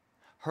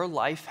 Her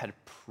life had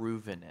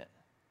proven it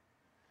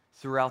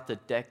throughout the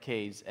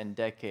decades and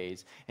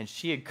decades, and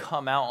she had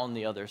come out on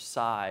the other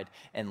side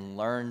and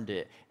learned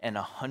it and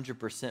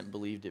 100%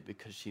 believed it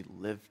because she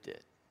lived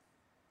it.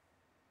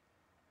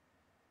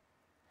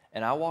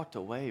 And I walked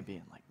away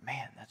being like,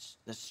 man,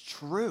 that's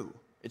true.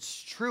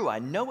 It's true. I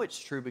know it's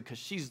true because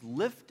she's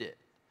lived it.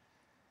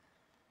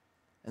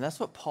 And that's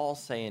what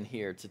Paul's saying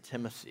here to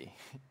Timothy.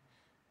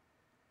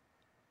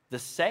 The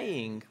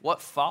saying,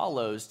 what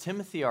follows,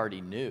 Timothy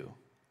already knew.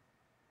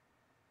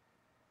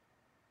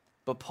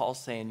 But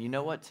Paul's saying, you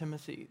know what,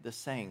 Timothy? The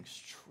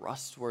saying's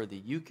trustworthy.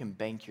 You can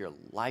bank your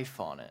life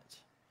on it.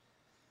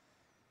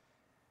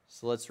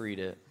 So let's read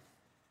it. It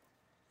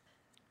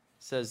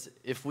says,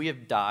 if we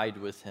have died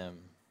with him,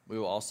 we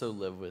will also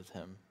live with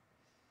him.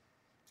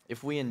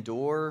 If we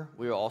endure,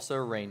 we will also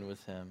reign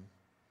with him.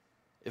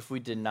 If we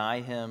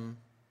deny him,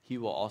 he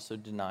will also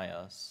deny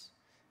us.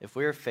 If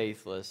we are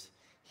faithless,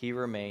 he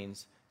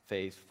remains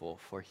faithful,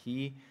 for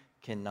he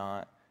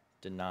cannot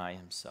deny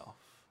himself.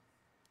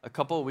 A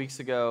couple of weeks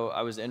ago,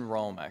 I was in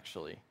Rome,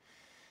 actually,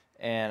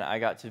 and I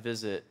got to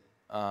visit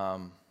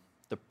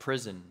the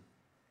prison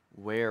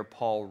where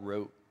Paul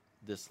wrote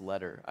this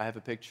letter. I have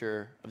a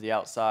picture of the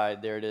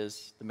outside. There it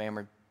is, the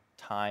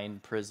Mamertine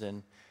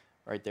prison.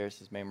 Right there it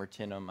says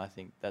Mamertinum. I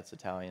think that's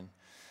Italian.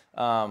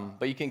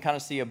 But you can kind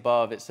of see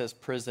above, it says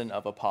prison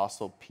of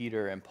Apostle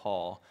Peter and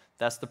Paul.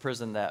 That's the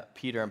prison that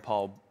Peter and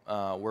Paul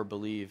were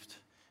believed,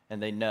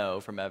 and they know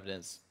from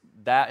evidence.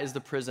 That is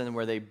the prison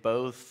where they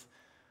both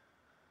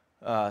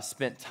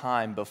spent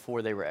time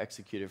before they were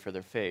executed for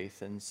their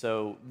faith. And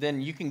so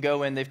then you can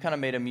go in, they've kind of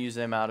made a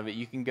museum out of it.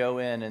 You can go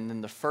in, and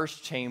then the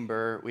first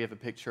chamber we have a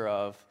picture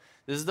of,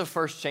 this is the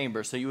first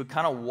chamber. So you would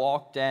kind of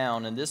walk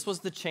down, and this was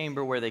the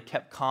chamber where they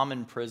kept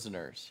common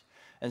prisoners.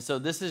 And so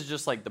this is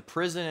just like the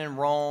prison in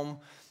Rome.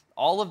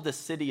 All of the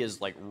city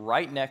is like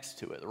right next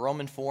to it. The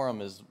Roman Forum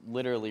is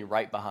literally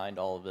right behind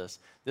all of this.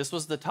 This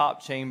was the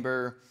top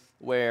chamber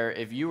where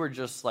if you were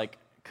just like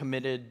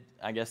committed,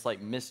 I guess,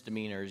 like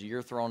misdemeanors,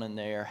 you're thrown in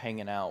there,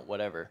 hanging out,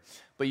 whatever.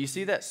 But you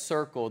see that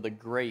circle, the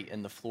grate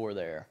in the floor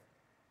there.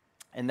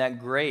 And that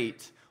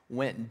grate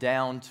went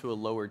down to a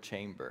lower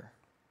chamber.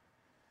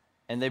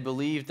 And they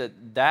believed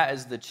that that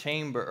is the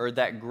chamber, or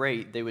that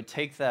grate, they would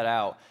take that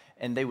out,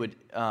 and they would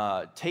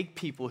take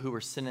people who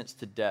were sentenced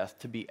to death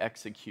to be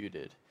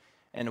executed.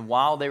 And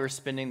while they were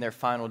spending their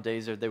final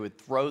days there, they would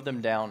throw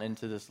them down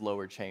into this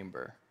lower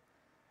chamber.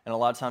 And a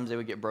lot of times they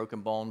would get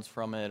broken bones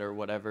from it or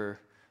whatever.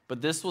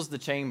 But this was the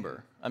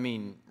chamber. I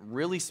mean,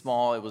 really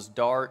small. It was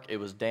dark. It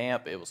was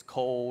damp. It was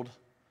cold.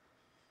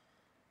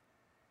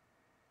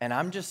 And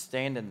I'm just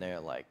standing there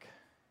like,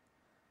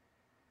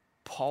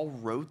 Paul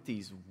wrote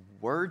these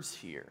words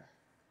here.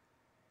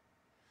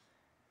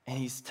 And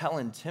he's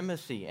telling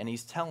Timothy, and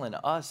he's telling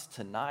us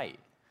tonight,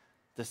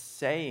 the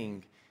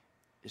saying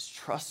is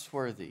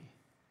trustworthy.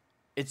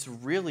 It's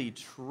really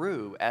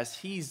true. As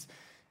he's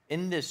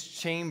in this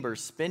chamber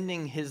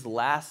spending his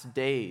last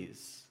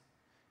days,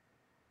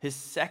 his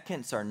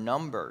seconds are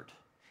numbered.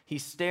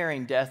 He's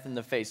staring death in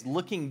the face,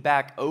 looking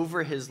back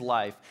over his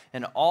life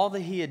and all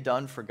that he had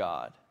done for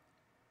God.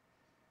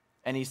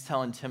 And he's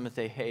telling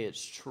Timothy, hey,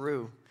 it's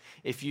true.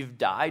 If you've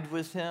died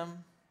with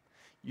him,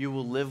 you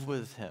will live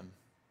with him.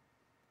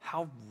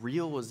 How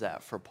real was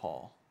that for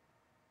Paul?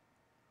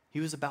 He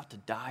was about to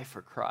die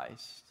for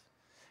Christ.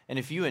 And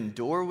if you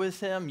endure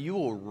with him, you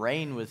will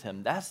reign with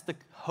him. That's the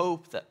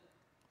hope that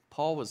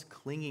Paul was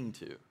clinging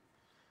to.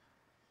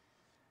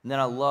 And then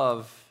I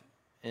love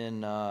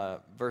in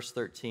verse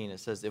 13, it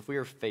says, if we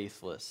are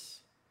faithless,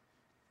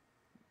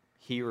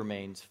 he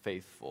remains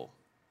faithful.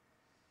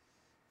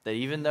 That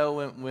even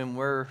though when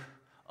we're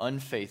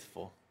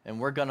unfaithful and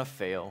we're going to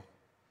fail,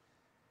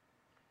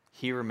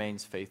 he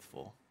remains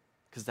faithful.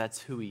 Because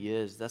that's who he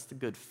is. That's the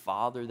good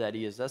father that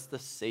he is. That's the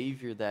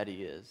savior that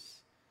he is.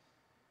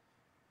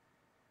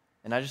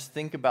 And I just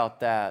think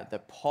about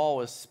that Paul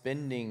was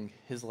spending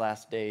his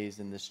last days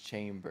in this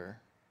chamber.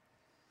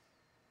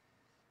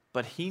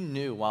 But he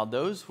knew while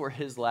those were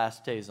his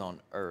last days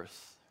on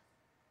earth,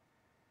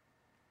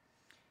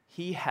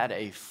 he had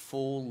a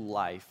full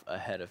life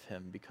ahead of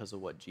him because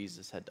of what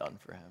Jesus had done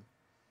for him.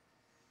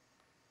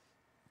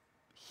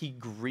 He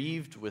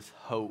grieved with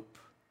hope.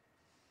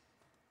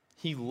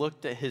 He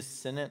looked at his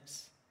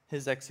sentence,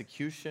 his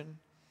execution,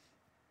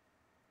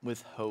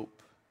 with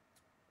hope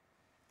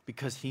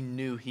because he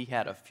knew he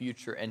had a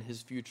future, and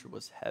his future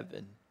was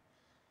heaven.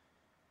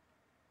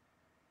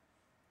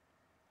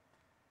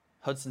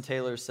 Hudson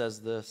Taylor says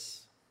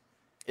this,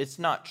 it's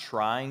not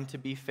trying to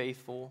be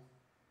faithful,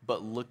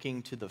 but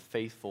looking to the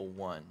faithful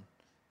one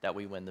that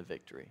we win the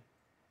victory.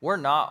 We're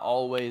not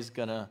always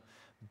going to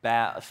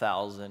bat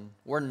 1,000.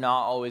 We're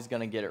not always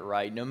going to get it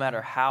right, no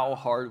matter how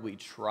hard we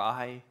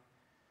try.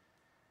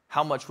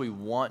 How much we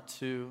want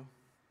to,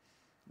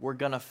 we're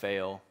going to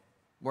fail.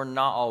 We're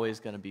not always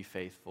going to be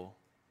faithful.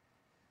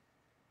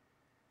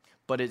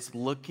 But it's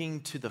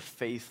looking to the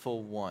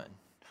faithful one,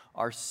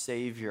 our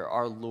Savior,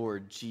 our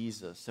Lord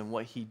Jesus, and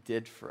what he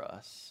did for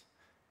us.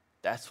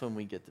 That's when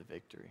we get the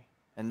victory.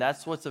 And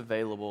that's what's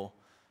available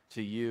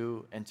to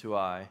you and to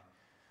I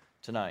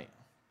tonight.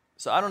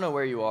 So I don't know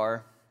where you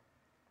are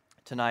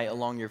tonight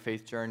along your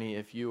faith journey.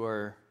 If you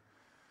are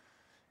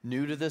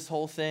new to this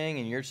whole thing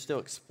and you're still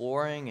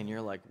exploring and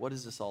you're like, what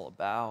is this all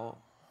about?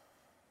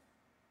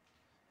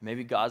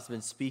 Maybe God's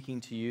been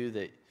speaking to you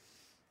that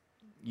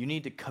you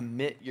need to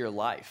commit your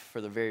life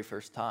for the very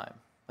first time.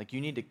 Like you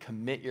need to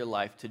commit your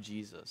life to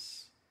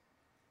Jesus.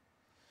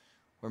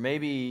 Or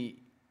maybe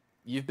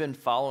you've been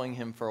following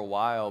him for a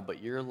while,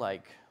 but you're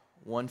like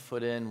 1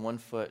 foot in, 1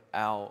 foot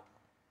out,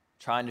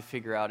 trying to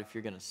figure out if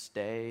you're going to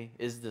stay.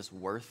 Is this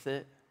worth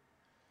it?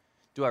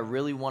 Do I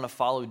really want to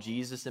follow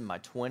Jesus in my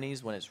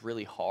 20s when it's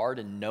really hard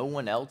and no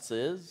one else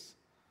is?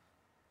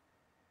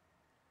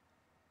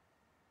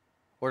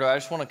 Or do I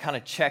just want to kind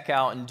of check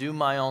out and do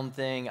my own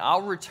thing?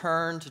 I'll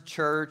return to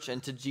church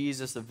and to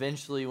Jesus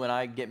eventually when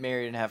I get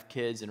married and have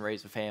kids and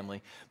raise a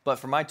family. But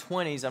for my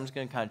 20s, I'm just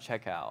going to kind of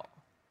check out.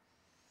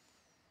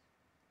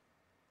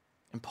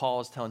 And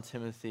Paul is telling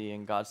Timothy,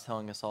 and God's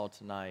telling us all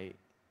tonight,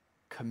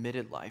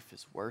 committed life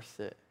is worth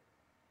it.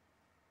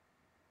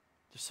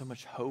 There's so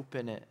much hope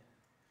in it.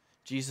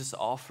 Jesus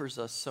offers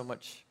us so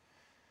much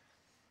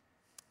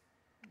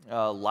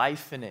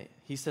life in it.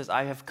 He says,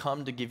 I have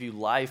come to give you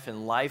life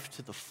and life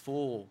to the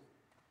full.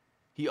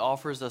 He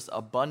offers us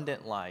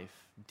abundant life,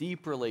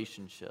 deep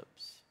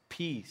relationships,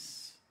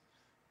 peace,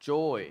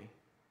 joy,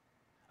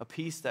 a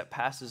peace that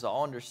passes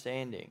all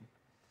understanding,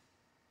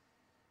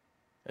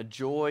 a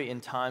joy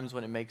in times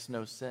when it makes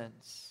no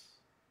sense,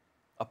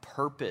 a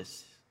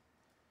purpose,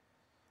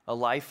 a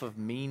life of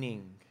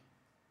meaning.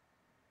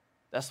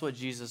 That's what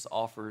Jesus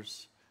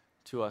offers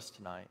to us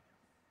tonight.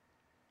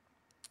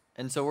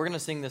 And so we're going to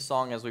sing this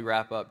song as we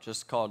wrap up,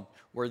 just called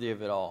Worthy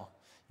of It All.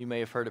 You may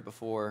have heard it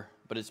before,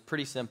 but it's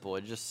pretty simple.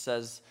 It just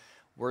says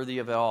worthy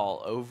of it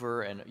all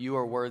over, and you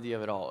are worthy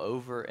of it all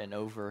over and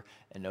over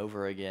and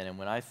over again. And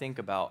when I think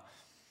about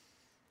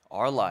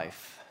our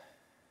life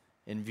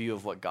in view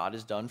of what God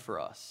has done for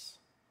us,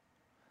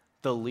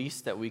 the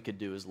least that we could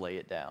do is lay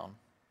it down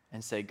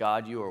and say,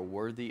 God, you are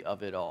worthy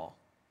of it all.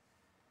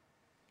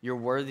 You're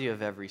worthy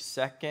of every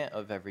second,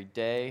 of every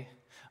day,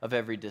 of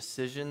every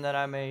decision that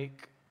I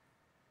make,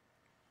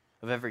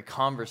 of every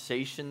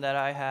conversation that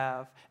I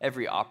have,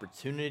 every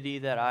opportunity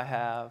that I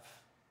have.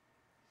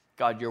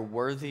 God, you're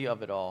worthy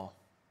of it all.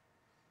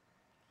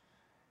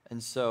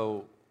 And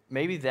so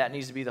maybe that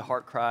needs to be the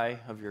heart cry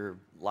of your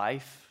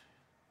life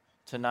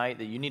tonight,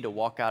 that you need to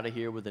walk out of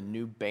here with a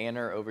new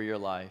banner over your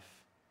life,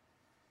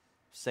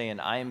 saying,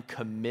 I am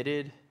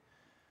committed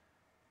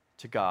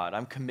to God.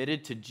 I'm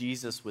committed to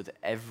Jesus with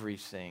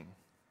everything,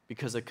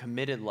 because a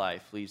committed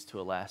life leads to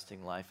a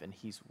lasting life, and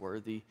he's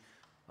worthy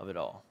of it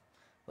all.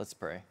 Let's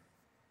pray.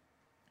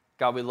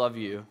 God, we love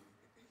you.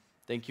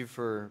 Thank you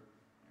for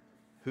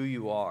who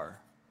you are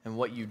and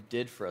what you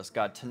did for us.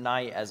 God,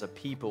 tonight as a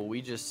people,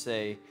 we just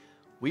say,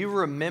 we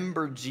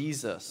remember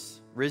Jesus,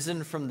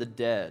 risen from the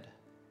dead.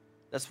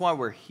 That's why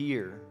we're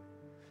here.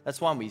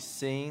 That's why we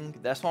sing.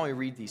 That's why we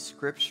read these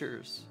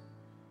scriptures.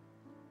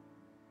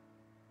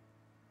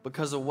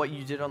 Because of what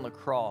you did on the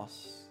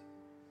cross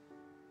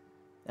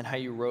and how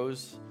you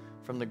rose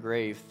from the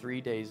grave 3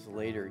 days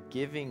later,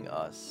 giving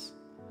us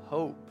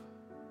hope,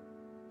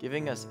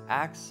 giving us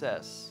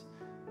access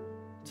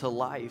to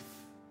life,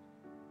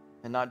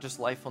 and not just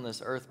life on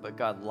this earth, but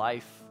God,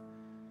 life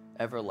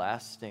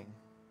everlasting.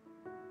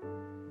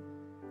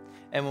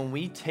 And when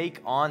we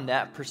take on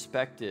that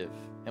perspective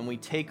and we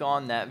take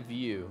on that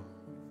view,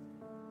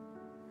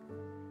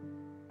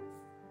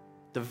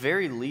 the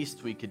very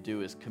least we could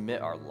do is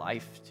commit our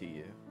life to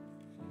you,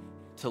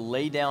 to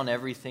lay down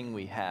everything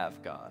we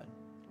have, God.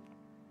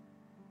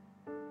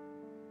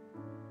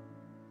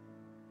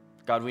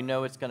 God, we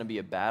know it's going to be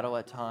a battle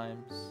at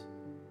times,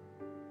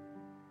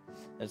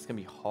 that it's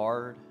going to be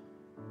hard,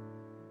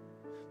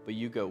 but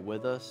you go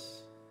with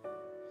us,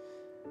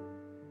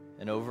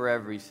 and over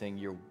everything,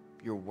 you're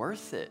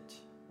worth it.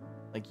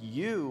 Like,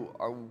 you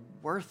are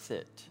worth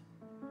it.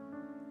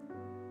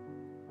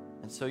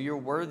 And so you're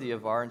worthy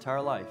of our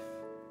entire life.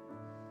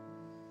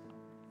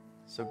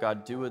 So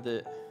God, do with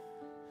it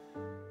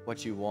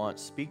what you want.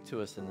 Speak to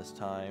us in this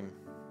time.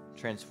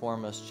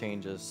 Transform us,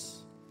 change us.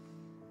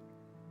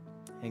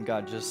 And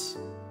God, just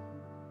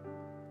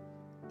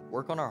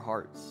work on our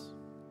hearts.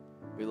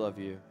 We love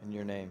you. In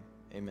your name,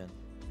 amen.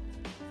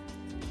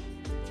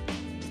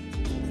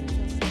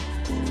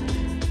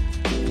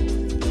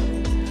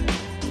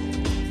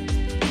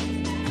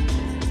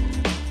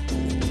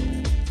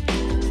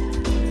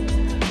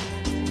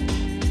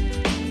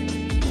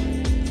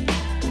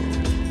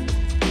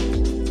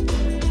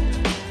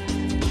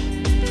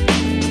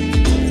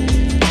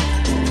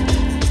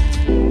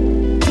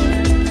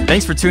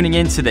 Thanks for tuning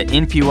in to the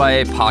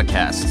NPYA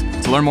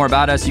podcast. To learn more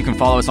about us, you can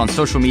follow us on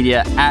social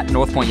media at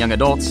North Point Young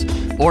Adults,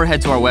 or head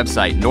to our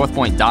website,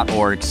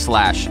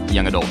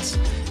 northpoint.org/youngadults.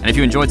 And if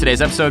you enjoyed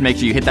today's episode, make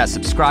sure you hit that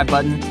subscribe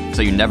button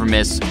so you never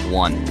miss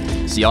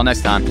one. See y'all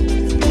next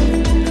time.